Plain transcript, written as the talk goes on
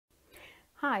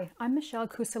Hi, I'm Michelle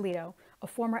Cusolito, a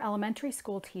former elementary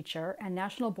school teacher and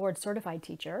National Board Certified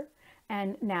teacher,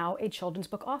 and now a children's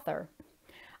book author.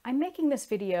 I'm making this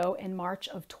video in March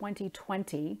of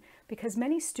 2020 because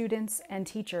many students and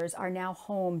teachers are now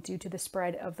home due to the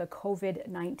spread of the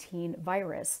COVID-19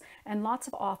 virus, and lots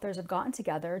of authors have gotten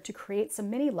together to create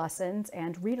some mini lessons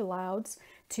and read-alouds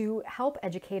to help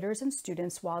educators and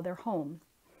students while they're home.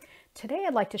 Today,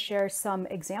 I'd like to share some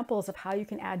examples of how you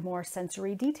can add more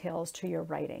sensory details to your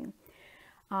writing.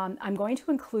 I'm going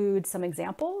to include some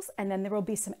examples, and then there will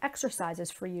be some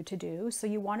exercises for you to do. So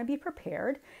you want to be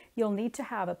prepared. You'll need to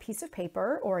have a piece of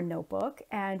paper or a notebook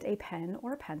and a pen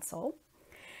or a pencil.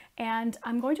 And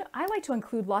I like to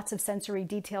include lots of sensory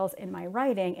details in my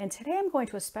writing, and today I'm going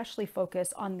to especially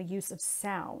focus on the use of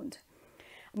sound.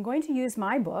 I'm going to use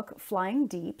my book, Flying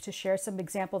Deep, to share some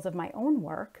examples of my own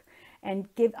work and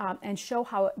show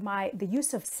how the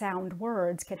use of sound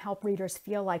words can help readers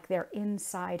feel like they're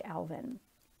inside Alvin.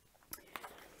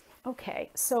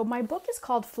 Okay, so my book is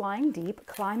called Flying Deep,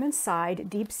 Climb Inside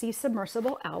Deep-Sea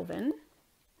Submersible Alvin.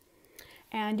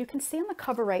 And you can see on the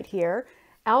cover right here,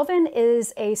 Alvin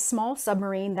is a small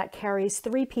submarine that carries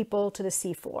 3 people to the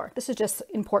seafloor. This is just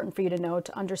important for you to know,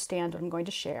 to understand what I'm going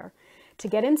to share. To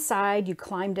get inside, you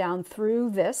climb down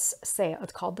through this sail,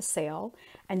 it's called the sail,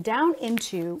 and down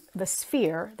into the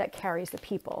sphere that carries the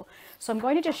people. So I'm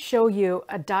going to just show you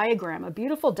a diagram, a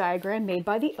beautiful diagram made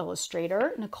by the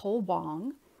illustrator, Nicole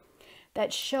Wong,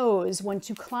 that shows once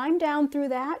you climb down through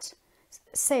that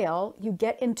sail, you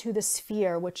get into the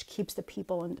sphere, which keeps the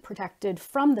people protected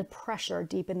from the pressure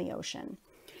deep in the ocean.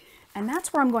 And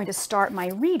that's where I'm going to start my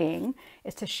reading,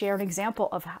 is to share an example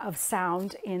of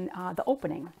sound in the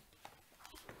opening.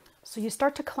 So you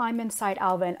start to climb inside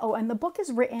Alvin. Oh, and the book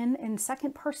is written in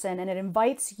second person, and it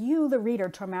invites you, the reader,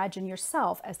 to imagine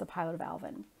yourself as the pilot of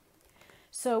Alvin.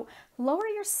 So lower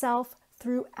yourself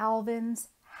through Alvin's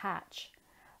hatch.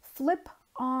 Flip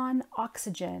on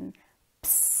oxygen.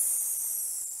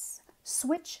 Psst.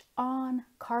 Switch on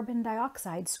carbon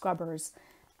dioxide scrubbers.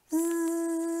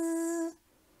 Zzz.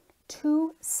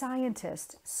 2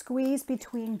 scientists squeeze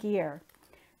between gear.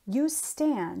 You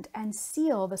stand and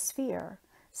seal the sphere,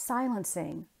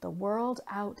 silencing the world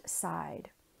outside.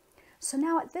 So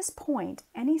now at this point,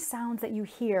 any sounds that you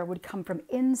hear would come from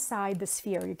inside the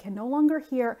sphere. You can no longer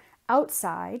hear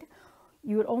outside.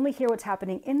 You would only hear what's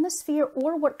happening in the sphere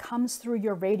or what comes through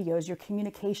your radios, your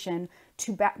communication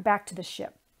to back to the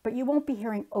ship. But you won't be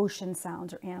hearing ocean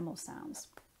sounds or animal sounds.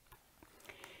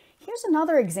 Here's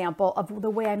another example of the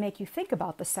way I make you think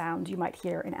about the sound you might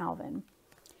hear in Alvin.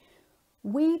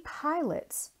 We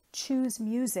pilots choose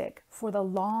music for the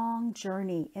long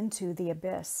journey into the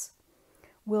abyss.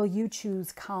 Will you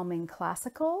choose calming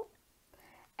classical,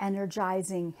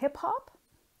 energizing hip-hop?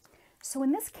 So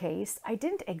in this case, I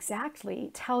didn't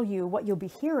exactly tell you what you'll be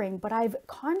hearing, but I've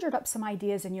conjured up some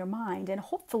ideas in your mind, and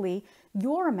hopefully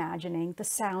you're imagining the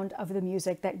sound of the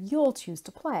music that you'll choose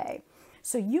to play.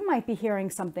 So you might be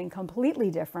hearing something completely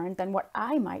different than what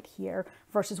I might hear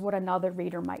versus what another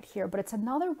reader might hear, but it's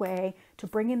another way to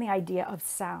bring in the idea of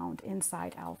sound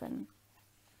inside Alvin.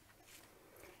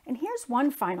 And here's one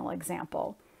final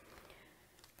example.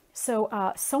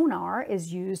 So sonar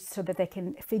is used so that they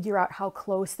can figure out how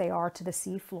close they are to the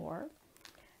seafloor.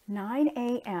 9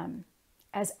 a.m.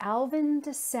 As Alvin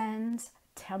descends,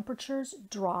 temperatures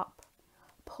drop.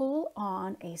 Pull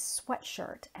on a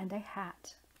sweatshirt and a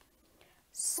hat.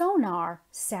 Sonar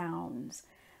sounds.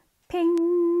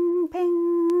 Ping,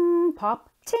 ping, pop,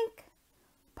 tink,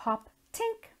 pop,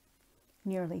 tink.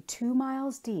 Nearly 2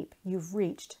 miles deep, you've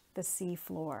reached the sea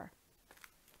floor.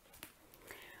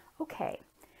 Okay,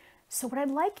 so what I'd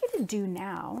like you to do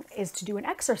now is to do an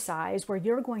exercise where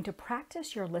you're going to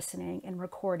practice your listening and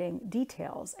recording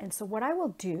details. And so what I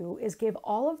will do is give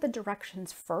all of the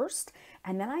directions first,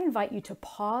 and then I invite you to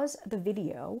pause the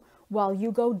video while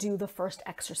you go do the first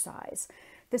exercise.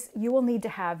 You will need to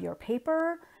have your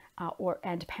paper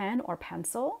and pen or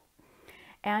pencil.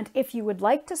 And if you would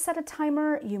like to set a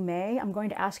timer, you may. I'm going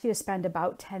to ask you to spend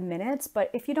about 10 minutes, but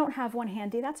if you don't have one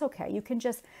handy, that's okay. You can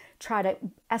just try to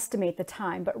estimate the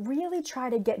time, but really try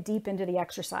to get deep into the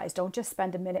exercise. Don't just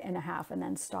spend 1.5 minutes and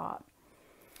then stop.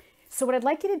 So what I'd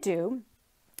like you to do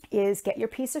is get your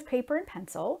piece of paper and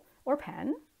pencil or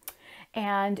pen,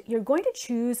 and you're going to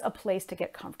choose a place to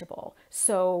get comfortable.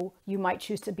 So you might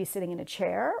choose to be sitting in a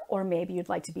chair, or maybe you'd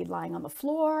like to be lying on the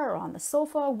floor or on the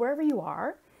sofa, wherever you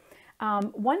are.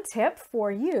 One tip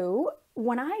for you,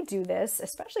 when I do this,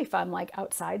 especially if I'm like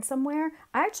outside somewhere,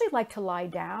 I actually like to lie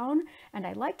down, and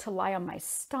I like to lie on my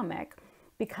stomach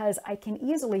because I can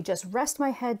easily just rest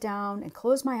my head down and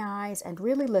close my eyes and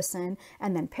really listen,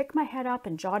 and then pick my head up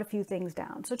and jot a few things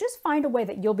down. So just find a way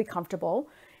that you'll be comfortable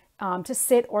to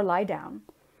sit or lie down.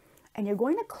 And you're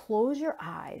going to close your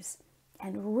eyes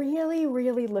and really,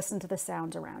 really listen to the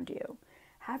sounds around you.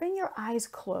 Having your eyes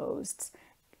closed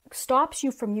stops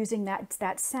you from using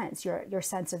that sense, your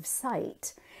sense of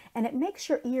sight. And it makes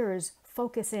your ears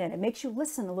focus in. It makes you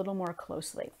listen a little more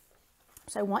closely.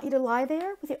 So I want you to lie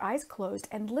there with your eyes closed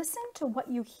and listen to what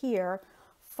you hear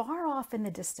far off in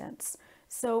the distance.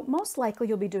 So most likely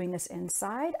you'll be doing this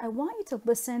inside. I want you to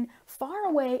listen far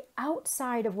away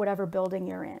outside of whatever building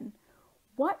you're in.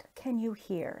 What can you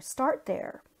hear? Start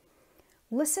there.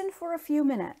 Listen for a few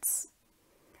minutes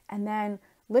and then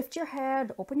lift your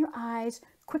head, open your eyes,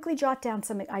 quickly jot down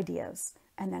some ideas,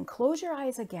 and then close your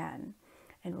eyes again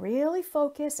and really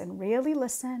focus and really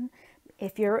listen.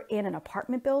 If you're in an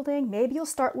apartment building, maybe you'll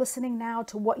start listening now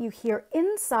to what you hear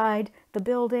inside the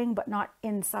building, but not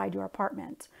inside your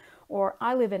apartment. Or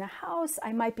I live in a house,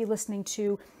 I might be listening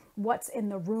to what's in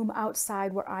the room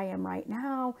outside where I am right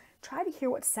now. Try to hear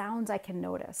what sounds I can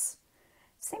notice.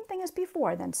 Same thing as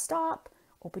before, then stop,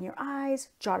 open your eyes,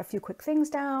 jot a few quick things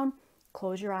down,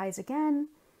 close your eyes again,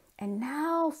 and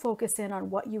now focus in on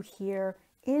what you hear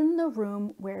in the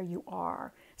room where you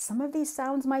are. Some of these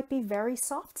sounds might be very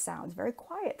soft sounds, very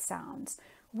quiet sounds.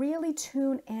 Really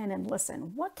tune in and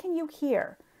listen. What can you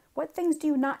hear? What things do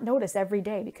you not notice every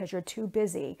day because you're too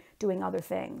busy doing other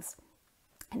things?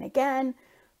 And again,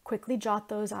 quickly jot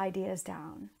those ideas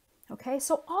down. Okay,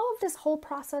 so all of this whole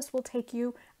process will take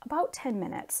you about 10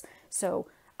 minutes. So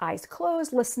eyes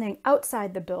closed, listening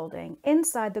outside the building,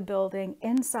 inside the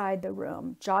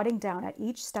room, jotting down at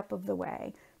each step of the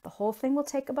way. The whole thing will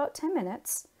take about 10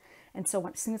 minutes. And so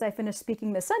as soon as I finish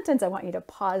speaking the sentence, I want you to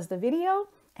pause the video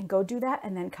and go do that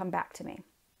and then come back to me.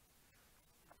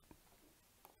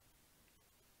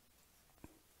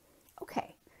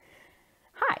 Okay.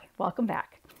 Hi, welcome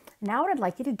back. Now what I'd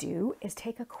like you to do is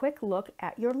take a quick look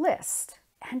at your list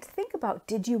and think about,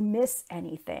 did you miss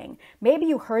anything? Maybe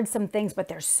you heard some things, but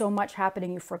there's so much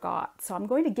happening you forgot. So I'm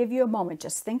going to give you a moment.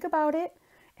 Just think about it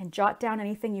and jot down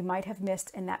anything you might have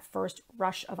missed in that first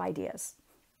rush of ideas.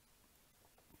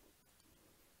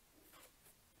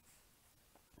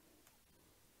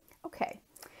 Okay,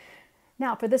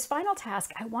 now for this final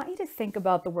task, I want you to think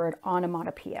about the word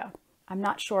onomatopoeia. I'm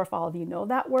not sure if all of you know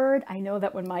that word. I know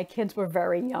that when my kids were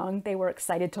very young, they were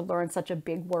excited to learn such a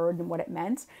big word and what it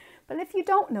meant. But if you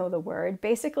don't know the word,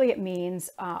 basically it means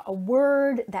a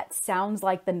word that sounds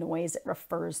like the noise it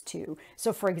refers to.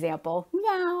 So for example,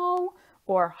 meow,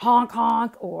 or honk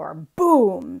honk, or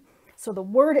boom. So the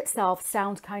word itself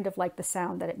sounds kind of like the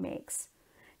sound that it makes.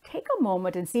 Take a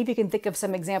moment and see if you can think of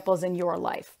some examples in your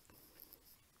life.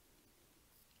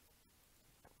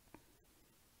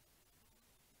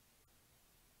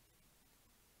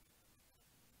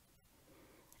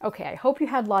 Okay, I hope you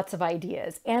had lots of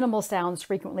ideas. Animal sounds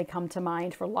frequently come to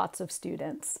mind for lots of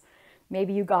students.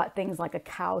 Maybe you got things like a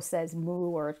cow says moo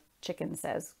or a chicken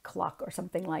says cluck or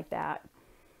something like that.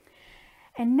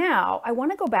 And now I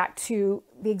want to go back to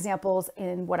the examples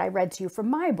in what I read to you from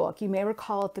my book. You may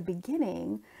recall at the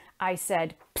beginning, I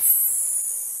said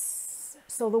psst.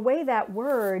 So the way that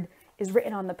word is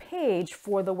written on the page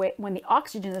for the way when the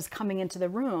oxygen is coming into the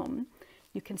room,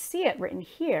 you can see it written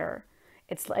here.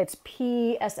 It's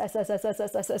P, S, S, S, S, S,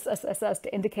 S, S, S, S, S, S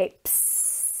to indicate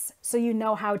psst, so you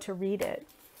know how to read it.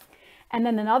 And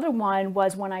then another one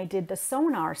was when I did the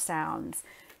sonar sounds.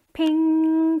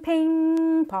 Ping,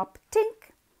 ping, pop,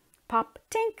 tink, pop,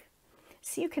 tink.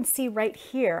 So you can see right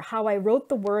here how I wrote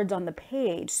the words on the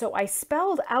page. So I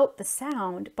spelled out the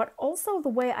sound, but also the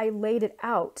way I laid it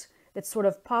out. It's sort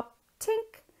of pop,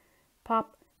 tink,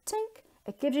 pop, tink.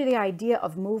 It gives you the idea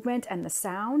of movement and the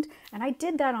sound, and I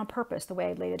did that on purpose, the way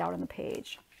I laid it out on the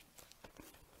page.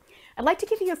 I'd like to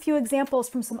give you a few examples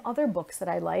from some other books that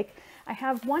I like. I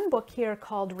have one book here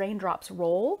called Raindrops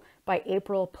Roll by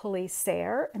April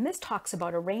Pulley-Sayre, and this talks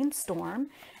about a rainstorm.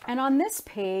 And on this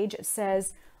page it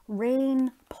says,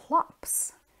 rain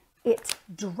plops, it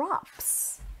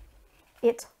drops,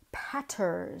 it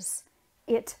patters,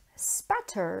 it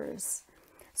spatters.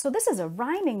 So this is a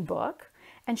rhyming book.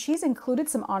 And she's included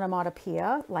some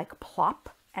onomatopoeia like plop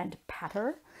and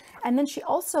patter. And then she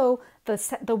also,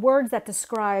 the words that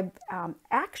describe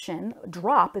action,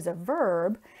 drop is a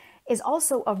verb, is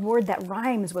also a word that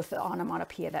rhymes with the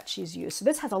onomatopoeia that she's used. So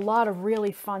this has a lot of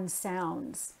really fun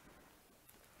sounds.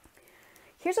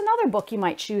 Here's another book you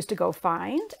might choose to go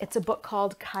find. It's a book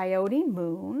called Coyote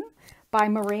Moon by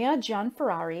Maria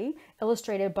Gianferrari,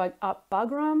 illustrated by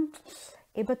Bagram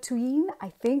Ebatuin,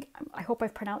 I hope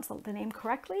I've pronounced the name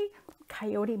correctly.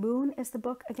 Coyote Moon is the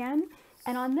book again.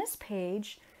 And on this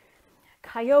page,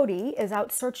 Coyote is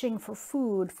out searching for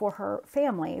food for her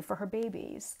family, for her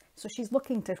babies. So she's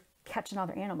looking to catch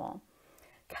another animal.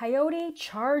 Coyote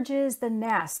charges the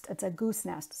nest. It's a goose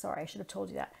nest. Sorry, I should have told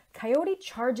you that. Coyote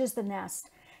charges the nest.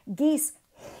 Geese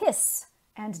hiss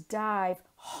and dive,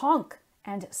 honk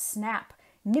and snap,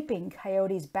 nipping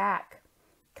Coyote's back.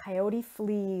 Coyote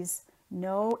flees.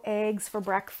 No eggs for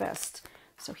breakfast.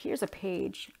 So here's a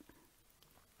page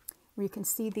where you can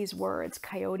see these words.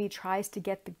 Coyote tries to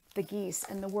get the geese,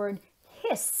 and the word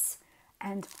hiss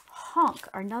and honk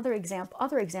are other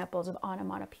examples of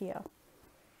onomatopoeia.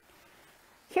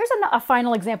 Here's a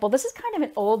final example. This is kind of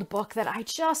an old book that I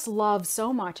just love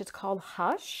so much. It's called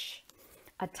Hush,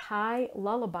 a Thai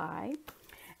Lullaby.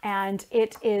 And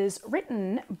it is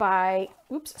written by,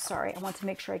 I want to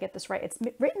make sure I get this right. It's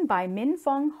written by Min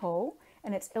Fong Ho,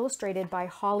 and it's illustrated by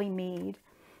Holly Mead.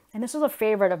 And this was a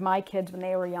favorite of my kids when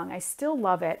they were young. I still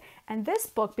love it. And this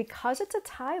book, because it's a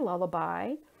Thai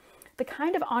lullaby, the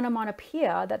kind of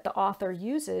onomatopoeia that the author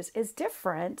uses is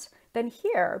different than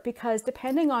here, because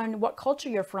depending on what culture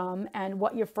you're from and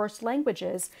what your first language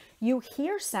is, you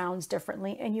hear sounds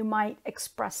differently and you might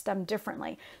express them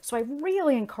differently. So I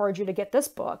really encourage you to get this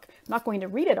book. I'm not going to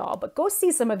read it all, but go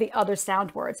see some of the other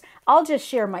sound words. I'll just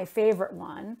share my favorite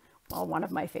one, well, one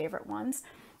of my favorite ones.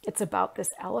 It's about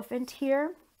this elephant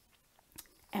here.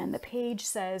 And the page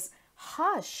says,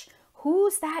 "Hush,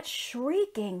 who's that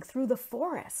shrieking through the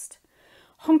forest?"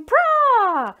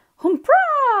 Humpra!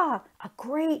 Humpra! A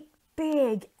great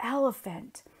big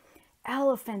elephant.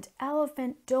 Elephant,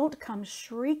 elephant, don't come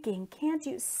shrieking. Can't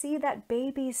you see that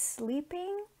baby's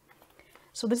sleeping?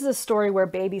 So this is a story where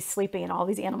baby's sleeping and all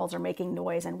these animals are making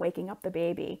noise and waking up the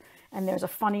baby. And there's a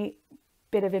funny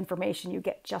bit of information you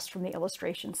get just from the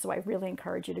illustration. So I really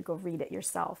encourage you to go read it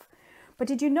yourself. But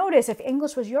did you notice if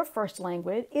English was your first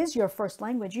language,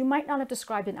 you might not have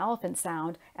described an elephant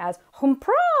sound as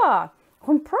humpra,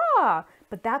 humpra,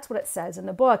 but that's what it says in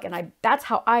the book. And that's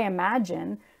how I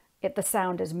imagine the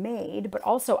sound is made, but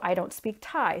also I don't speak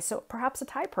Thai. So perhaps a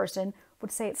Thai person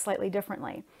would say it slightly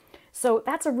differently. So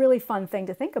that's a really fun thing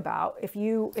to think about. If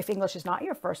English is not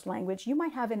your first language, you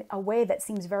might have a way that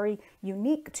seems very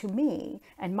unique to me,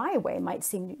 and my way might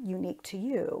seem unique to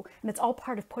you. And it's all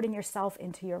part of putting yourself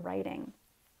into your writing.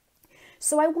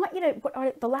 So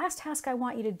the last task I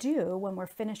want you to do when we're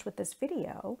finished with this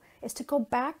video is to go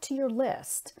back to your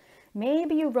list.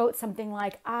 Maybe you wrote something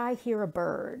like, "I hear a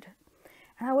bird."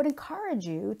 And I would encourage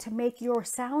you to make your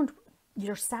sound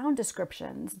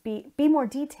descriptions be more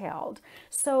detailed.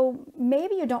 So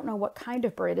maybe you don't know what kind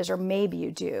of bird it is, or maybe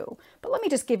you do. But let me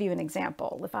just give you an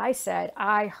example. If I said,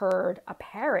 "I heard a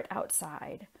parrot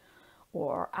outside,"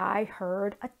 or "I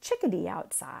heard a chickadee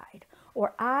outside,"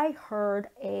 or "I heard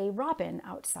a robin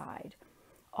outside,"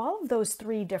 all of those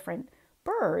three different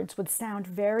birds would sound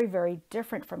very, very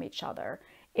different from each other.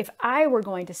 If I were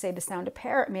going to say the sound a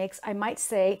parrot makes, I might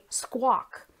say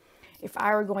squawk. If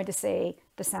I were going to say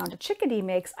the sound a chickadee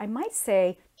makes, I might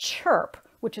say chirp,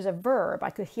 which is a verb. I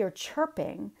could hear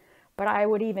chirping, but I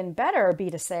would even better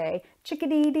be to say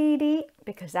chickadee-dee-dee,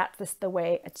 because that's just the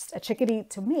way a chickadee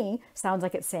to me sounds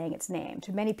like it's saying its name.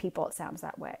 To many people, it sounds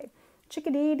that way.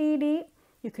 Chickadee-dee-dee,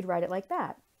 you could write it like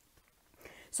that.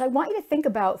 So I want you to think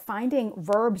about finding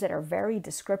verbs that are very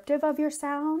descriptive of your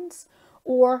sounds,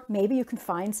 or maybe you can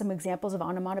find some examples of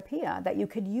onomatopoeia that you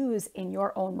could use in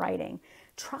your own writing.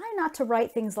 Try not to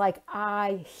write things like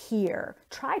 "I hear."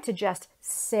 Try to just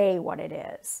say what it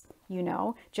is,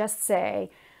 just say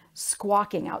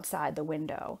squawking outside the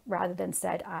window rather than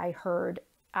said I heard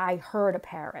a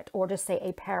parrot, or just say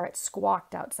a parrot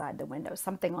squawked outside the window,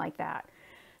 something like that.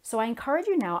 So I encourage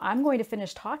you now, I'm going to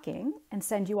finish talking and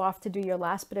send you off to do your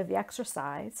last bit of the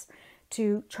exercise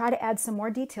to try to add some more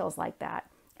details like that.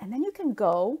 And then you can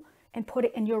go and put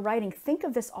it in your writing. Think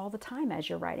of this all the time as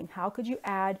you're writing. How could you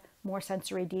add more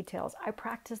sensory details? I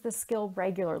practice this skill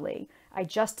regularly. I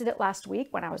just did it last week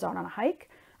when I was out on a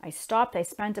hike. I stopped. I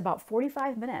spent about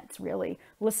 45 minutes really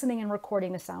listening and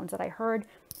recording the sounds that I heard,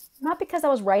 not because I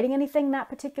was writing anything that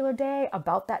particular day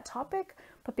about that topic,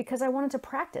 but because I wanted to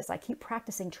practice. I keep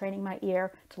practicing, training my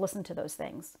ear to listen to those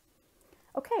things.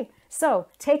 Okay, so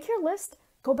take your list,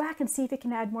 go back and see if you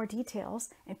can add more details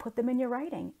and put them in your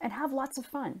writing, and have lots of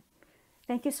fun.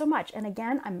 Thank you so much. And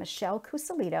again, I'm Michelle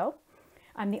Cusolito.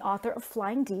 I'm the author of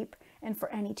Flying Deep. And for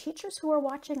any teachers who are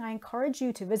watching, I encourage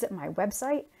you to visit my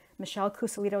website,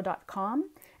 michellecusolito.com,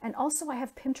 And also I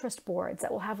have Pinterest boards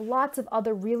that will have lots of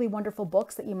other really wonderful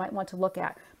books that you might want to look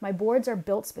at. My boards are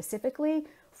built specifically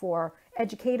for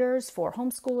educators, for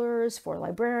homeschoolers, for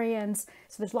librarians.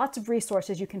 So there's lots of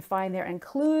resources you can find there,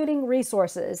 including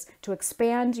resources to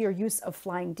expand your use of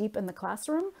flying deep in the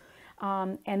classroom.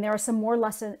 And there are some more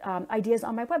lesson ideas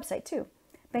on my website too.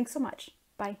 Thanks so much.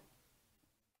 Bye.